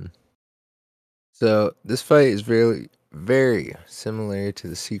doubt. So this fight is very similar to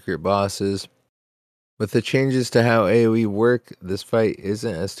the secret bosses. With the changes to how AoE work, this fight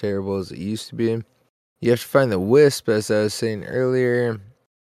isn't as terrible as it used to be. You have to find the wisp, as I was saying earlier.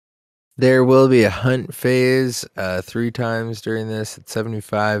 There will be a hunt phase 3 times during this at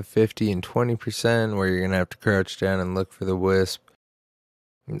 75, 50, and 20%, where you're going to have to crouch down and look for the wisp.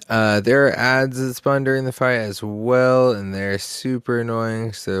 There are ads that spawn during the fight as well, and they're super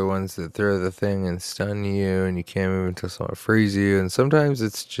annoying. So they're the ones that throw the thing and stun you, and you can't move until someone frees you, and sometimes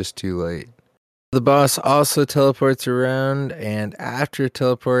it's just too late. The boss also teleports around, and after it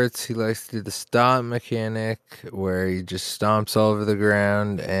teleports, he likes to do the stomp mechanic, where he just stomps all over the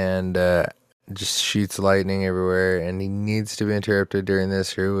ground and just shoots lightning everywhere, and he needs to be interrupted during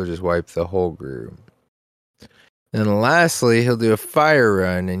this, or he will just wipe the whole group. And lastly, he'll do a fire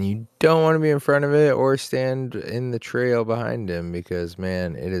run, and you don't want to be in front of it or stand in the trail behind him, because,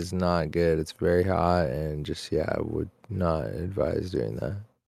 man, it is not good. It's very hot, and just, I would not advise doing that.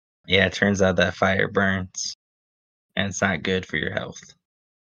 Yeah, it turns out that fire burns, and it's not good for your health.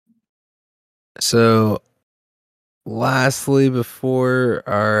 So, lastly, before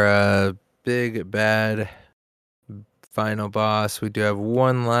our big bad final boss, we do have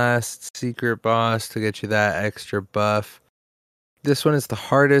one last secret boss to get you that extra buff. This one is the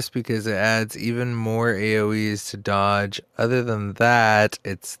hardest because it adds even more AoEs to dodge. Other than that,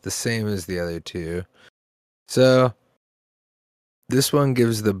 it's the same as the other two. So, this one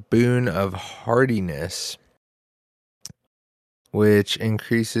gives the boon of hardiness, which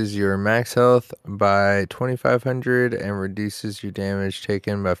increases your max health by 2,500 and reduces your damage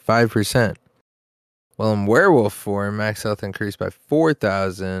taken by 5%. Well, in werewolf form, max health increased by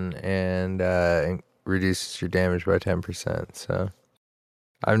 4,000 and reduces your damage by 10%. So,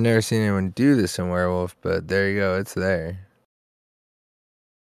 I've never seen anyone do this in werewolf, but there you go, it's there.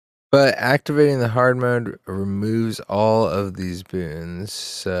 But activating the hard mode removes all of these boons,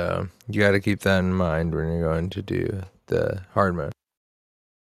 so you got to keep that in mind when you're going to do the hard mode.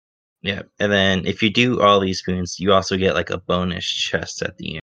 Yeah, and then if you do all these boons, you also get like a bonus chest at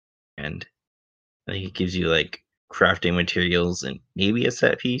the end. I think it gives you like crafting materials and maybe a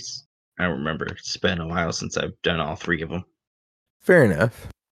set piece. I don't remember. It's been a while since I've done all 3 of them. Fair enough.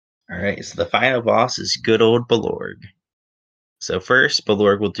 All right, so the final boss is good old Balorg. So first,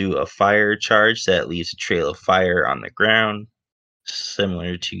 Balorg will do a fire charge that leaves a trail of fire on the ground,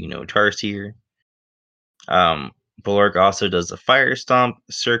 similar to, Tarsier. Balorg also does a fire stomp,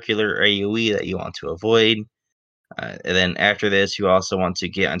 circular AoE that you want to avoid. And then after this, you also want to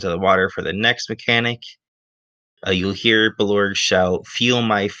get into the water for the next mechanic. You'll hear Balorg shout, "Feel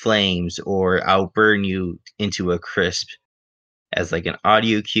my flames," or "I'll burn you into a crisp," as like an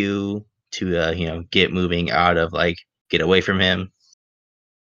audio cue to get moving out of get away from him.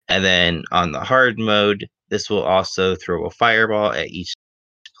 And then on the hard mode, this will also throw a fireball at each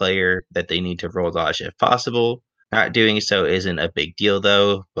player that they need to roll dodge if possible. Not doing so isn't a big deal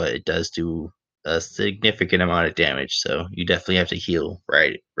though, but it does do a significant amount of damage, so you definitely have to heal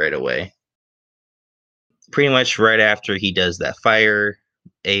right away. Pretty much right after he does that fire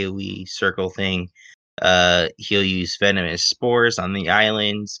AoE circle thing, he'll use venomous spores on the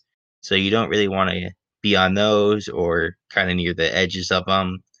islands, so you don't really want to be on those or kind of near the edges of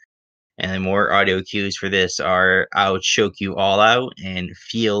them. And the more audio cues for this are, "I'll choke you all out," and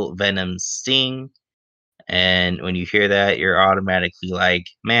 "Feel Venom's sting." And when you hear that, you're automatically like,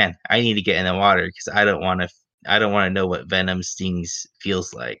 "Man, I need to get in the water because I don't want to know what Venom stings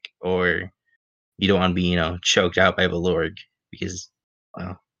feels like." Or you don't want to be, choked out by Balorg because,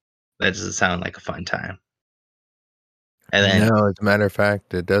 well, that doesn't sound like a fun time. And then, No, as a matter of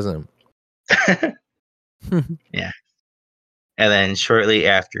fact, it doesn't. yeah. And then shortly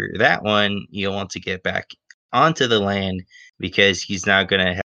after that one, you'll want to get back onto the land because he's now going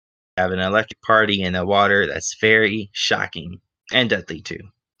to have an electric party in the water that's very shocking and deadly too,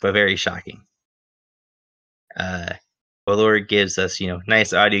 but very shocking. Balorg gives us,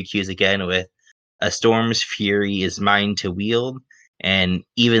 nice audio cues again with, "A storm's fury is mine to wield, and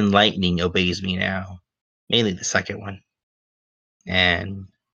even lightning obeys me now." Mainly the second one. And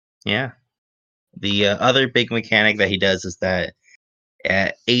yeah, the other big mechanic that he does is that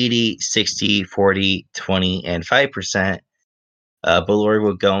at 80, 60, 40, 20, and 5%, Balorg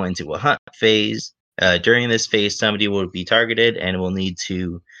will go into a hunt phase. During this phase, somebody will be targeted and will need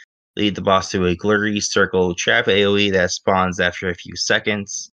to lead the boss through a glurry circle trap AoE that spawns after a few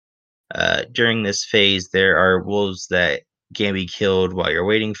seconds. During this phase, there are wolves that can be killed while you're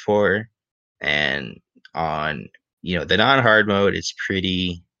waiting for. And on the non-hard mode, it's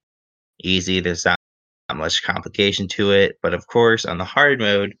pretty easy. There's not much complication to it. But of course, on the hard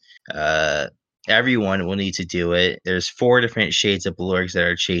mode, everyone will need to do it. There's 4 different shades of Balorgs that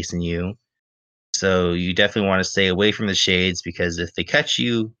are chasing you. So you definitely want to stay away from the shades because if they catch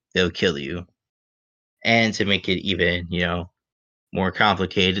you, they'll kill you. And to make it even, more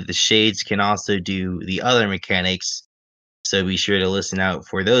complicated, the shades can also do the other mechanics. So be sure to listen out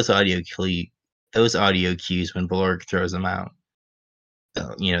for those audio cues when Balorg throws them out.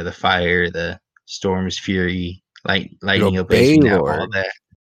 The fire, the storm's fury, lightning ablazing, all Baylord. that.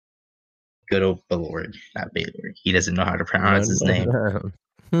 Good old Balorg, not Baylord. He doesn't know how to pronounce his No,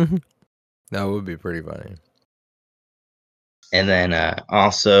 name. That would be pretty funny. And then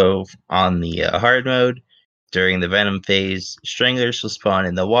also on the hard mode, during the venom phase, stranglers will spawn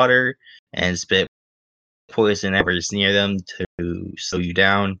in the water and spit poison embers near them to slow you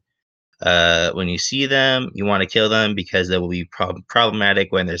down. When you see them, you want to kill them because they will be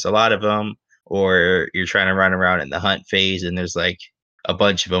problematic when there's a lot of them, or you're trying to run around in the hunt phase and there's like a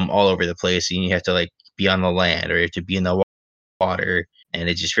bunch of them all over the place, and you have to like be on the land or you have to be in the water, and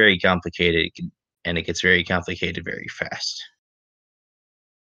it's just very complicated, and it gets very complicated very fast.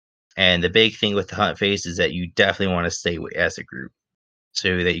 And the big thing with the hunt phase is that you definitely want to stay as a group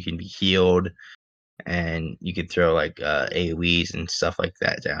so that you can be healed and you can throw like AoEs and stuff like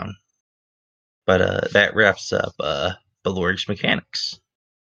that down. But that wraps up Balorg's mechanics.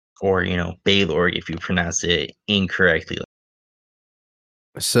 Or, Baylorg if you pronounce it incorrectly.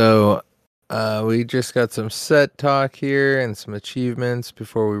 So we just got some set talk here and some achievements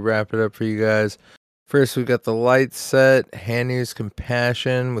before we wrap it up for you guys. First, we got the light set, Hanu's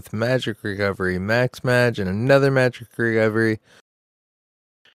Compassion with Magic Recovery, Max Mag, and another Magic Recovery.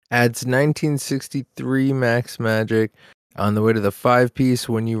 Adds 1963 Max Magic. On the way to the 5-piece,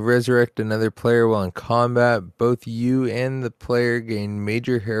 when you resurrect another player while in combat, both you and the player gain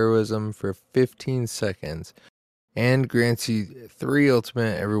major heroism for 15 seconds. And grants you 3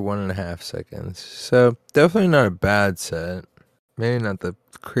 ultimate every 1.5 seconds. So, definitely not a bad set. Maybe not the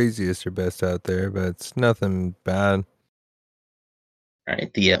craziest or best out there, but it's nothing bad.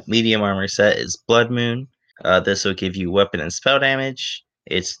 Alright, the medium armor set is Blood Moon. This will give you weapon and spell damage.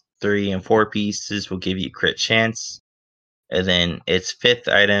 Its 3 and 4 pieces will give you crit chance. And then its 5th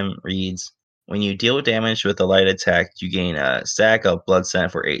item reads, when you deal damage with a light attack, you gain a stack of blood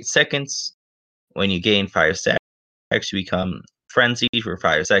scent for 8 seconds. When you gain 5 stacks, you become frenzied for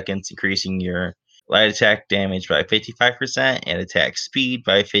 5 seconds, increasing your light attack damage by 55% and attack speed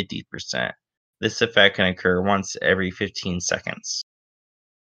by 50%. This effect can occur once every 15 seconds.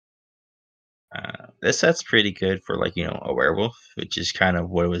 This set's pretty good for a werewolf, which is kind of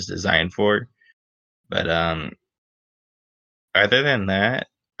what it was designed for. But other than that,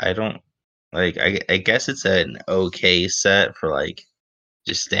 I don't I guess it's an okay set for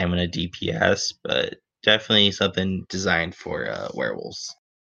just stamina DPS, but definitely something designed for werewolves.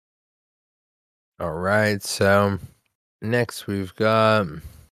 All right, so next we've got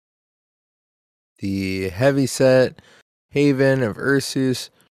the heavy set, Haven of Ursus,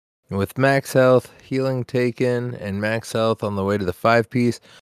 with max health, healing taken, and max health on the way to the 5-piece.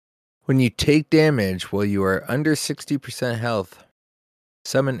 When you take damage while you are under 60% health,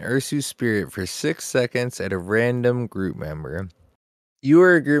 summon Ursu's Spirit for 6 seconds at a random group member. You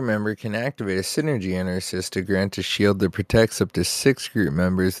or a group member can activate a synergy on Ursus to grant a shield that protects up to 6 group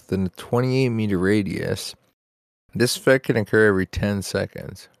members within a 28-meter radius. This effect can occur every 10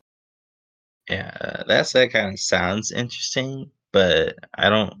 seconds. Yeah, that kind of sounds interesting, but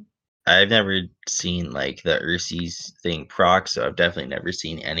I've never seen the Ursus thing proc, so I've definitely never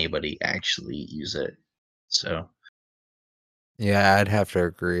seen anybody actually use it. So yeah, I'd have to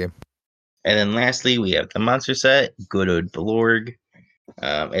agree. And then lastly, we have the monster set, Good Old Balorg.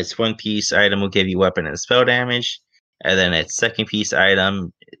 Its 1-piece item will give you weapon and spell damage. And then its 2nd-piece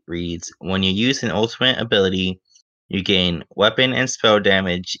item reads, when you use an ultimate ability, you gain weapon and spell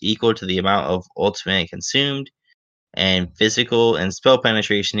damage equal to the amount of ultimate consumed, and physical and spell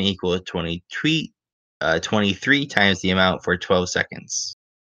penetration equal to 23 times the amount for 12 seconds.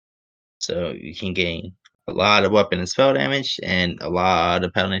 So you can gain a lot of weapon and spell damage and a lot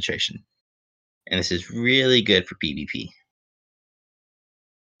of penetration. And this is really good for PvP.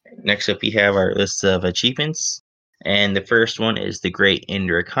 Next up, we have our list of achievements. And the first one is the Great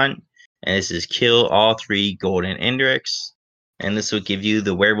Indrik Hunt. And this is kill all 3 golden Indriks. And this will give you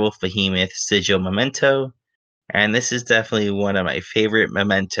the Werewolf Behemoth Sigil Memento. And this is definitely one of my favorite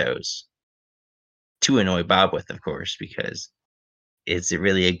mementos. To annoy Bob with, of course, because it's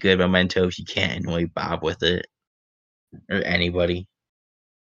really a good memento if you can't annoy Bob with it. Or anybody.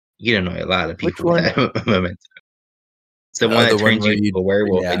 You can annoy a lot of people with that memento. It's the one that turns you into a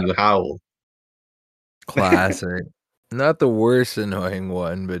werewolf and you howl. Classic. Not the worst annoying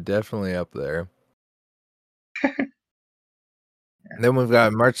one, but definitely up there. Then we've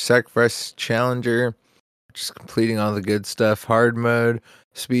got March Sacrifice Challenger, just completing all the good stuff. Hard mode,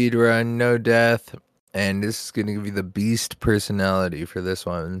 speed run, no death, and this is going to give you the beast personality for this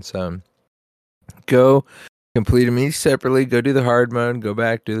one. So go complete them each separately. Go do the hard mode, go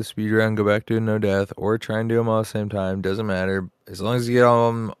back, do the speed run, go back, do no death, or try and do them all at the same time. Doesn't matter. As long as you get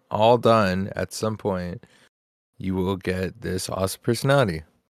them all done at some point, you will get this awesome personality.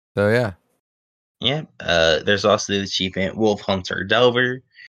 So yeah. Yeah. There's also the achievement Wolfhunter Delver,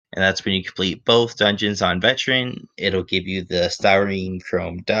 and that's when you complete both dungeons on Veteran. It'll give you the Styrene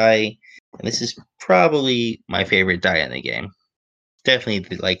Chrome die, and this is probably my favorite die in the game.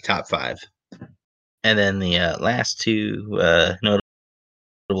 Definitely like top 5. And then the last two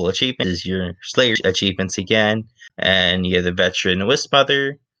notable achievements is your Slayer achievements again, and you have the Veteran Wisp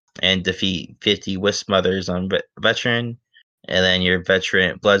Mother, and defeat 50 Wisp Mothers on Veteran, and then your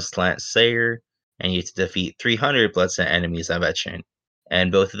Veteran Bloodslant Slayer, and you have to defeat 300 Bloodslant enemies on Veteran.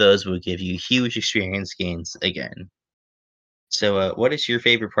 And both of those will give you huge experience gains again. So, what is your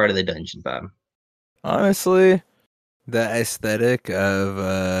favorite part of the dungeon, Bob? Honestly, the aesthetic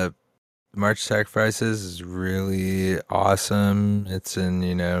of March Sacrifices is really awesome. It's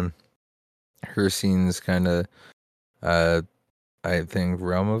in, Hircine's kind of, I think,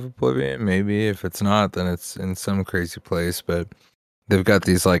 Realm of Oblivion. Maybe if it's not, then it's in some crazy place. But they've got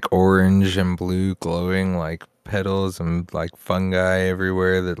these like orange and blue glowing like petals and like fungi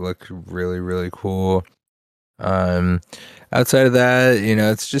everywhere that look really, really cool. Outside of that,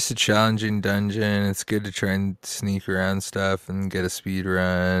 it's just a challenging dungeon. It's good to try and sneak around stuff and get a speed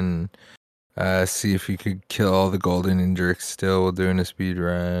run. See if you could kill all the golden Indrix still while doing a speed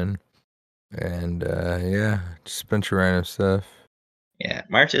run. And yeah, just a bunch of random stuff. Yeah,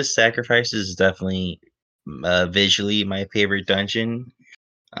 March's Sacrifices is definitely visually my favorite dungeon.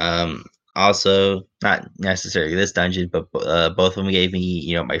 Also, not necessarily this dungeon, but both of them gave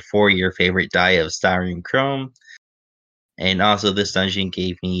me, my 4-year favorite die of Styrene Chrome. And also, this dungeon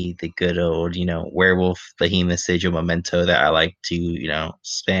gave me the good old, Werewolf Behemoth Sigil Memento that I like to,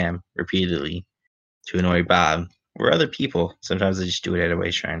 spam repeatedly to annoy Bob or other people. Sometimes I just do it at a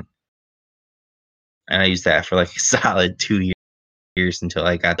way shrine. And I used that for like a solid 2 years until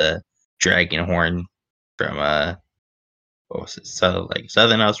I got the Dragon Horn from what was it? So like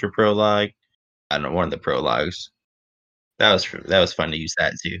Southern Elfsford prologue. I don't know, one of the prologues. That was fun to use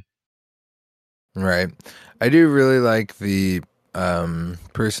that too. Right. I do really like the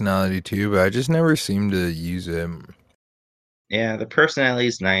personality too, but I just never seem to use it. Yeah, the personality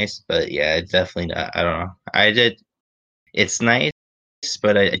is nice, but yeah, it definitely not. I don't know. It's nice,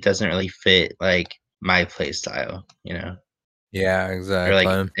 but it doesn't really fit like my play style, Yeah, or exactly.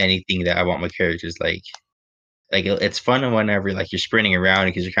 like anything that I want my characters like it's fun whenever like you're sprinting around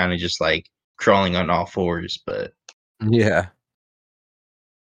because you're kind of just like crawling on all fours, but Yeah.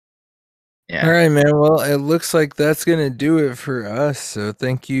 yeah. All right, man. Well, it looks like that's going to do it for us. So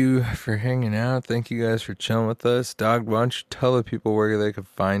thank you for hanging out. Thank you guys for chilling with us. Dog, why don't you tell the people where they can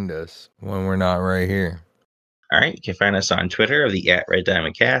find us when we're not right here? All right, you can find us on Twitter of the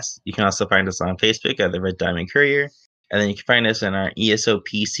 @RedDiamondCast. You can also find us on Facebook at the Red Diamond Courier. And then you can find us in our ESO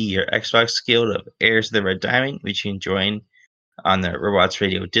PC or Xbox Guild of Heirs of the Red Diamond, which you can join on the Robots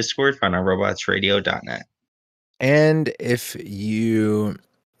Radio Discord found on robotsradio.net. And if you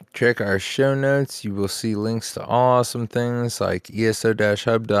check our show notes, you will see links to awesome things like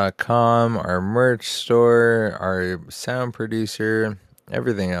eso-hub.com, our merch store, our sound producer,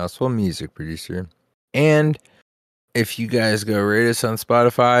 everything else. Well, music producer. And if you guys go rate us on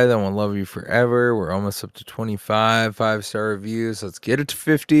Spotify, then we'll love you forever. We're almost up to 25 5-star reviews. Let's get it to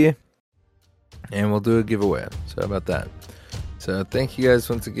 50. And we'll do a giveaway. So how about that? So thank you guys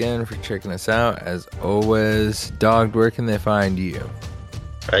once again for checking us out. As always, Dog, where can they find you?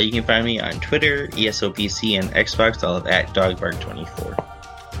 You can find me on Twitter, ESOPC, and Xbox, all at Dogbark24.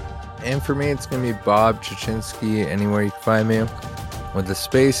 And for me, it's going to be Bob Chachinsky, anywhere you can find me, with a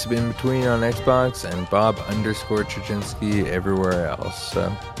space in between on Xbox, and Bob_Chachinsky everywhere else.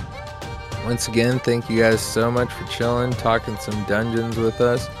 So, once again, thank you guys so much for chilling, talking some dungeons with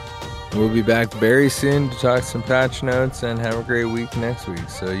us. We'll be back very soon to talk some patch notes, and have a great week next week.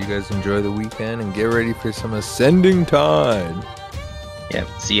 So you guys enjoy the weekend, and get ready for some Ascending Tide. Yeah,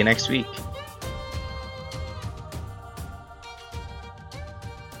 see you next week.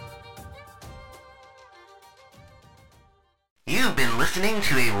 You've been listening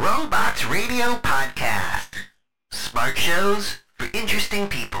to a Robots Radio podcast. Smart shows for interesting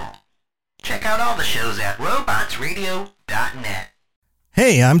people. Check out all the shows at robotsradio.net.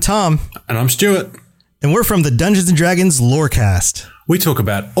 Hey, I'm Tom. And I'm Stuart. And we're from the Dungeons & Dragons Lorecast. We talk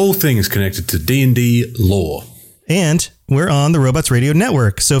about all things connected to D&D lore. And we're on the Robots Radio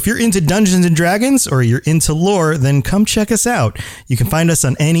Network. So if you're into Dungeons & Dragons or you're into lore, then come check us out. You can find us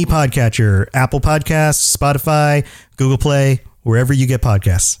on any podcatcher, Apple Podcasts, Spotify, Google Play, wherever you get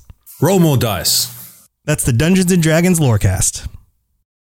podcasts. Roll more dice. That's the Dungeons & Dragons Lorecast.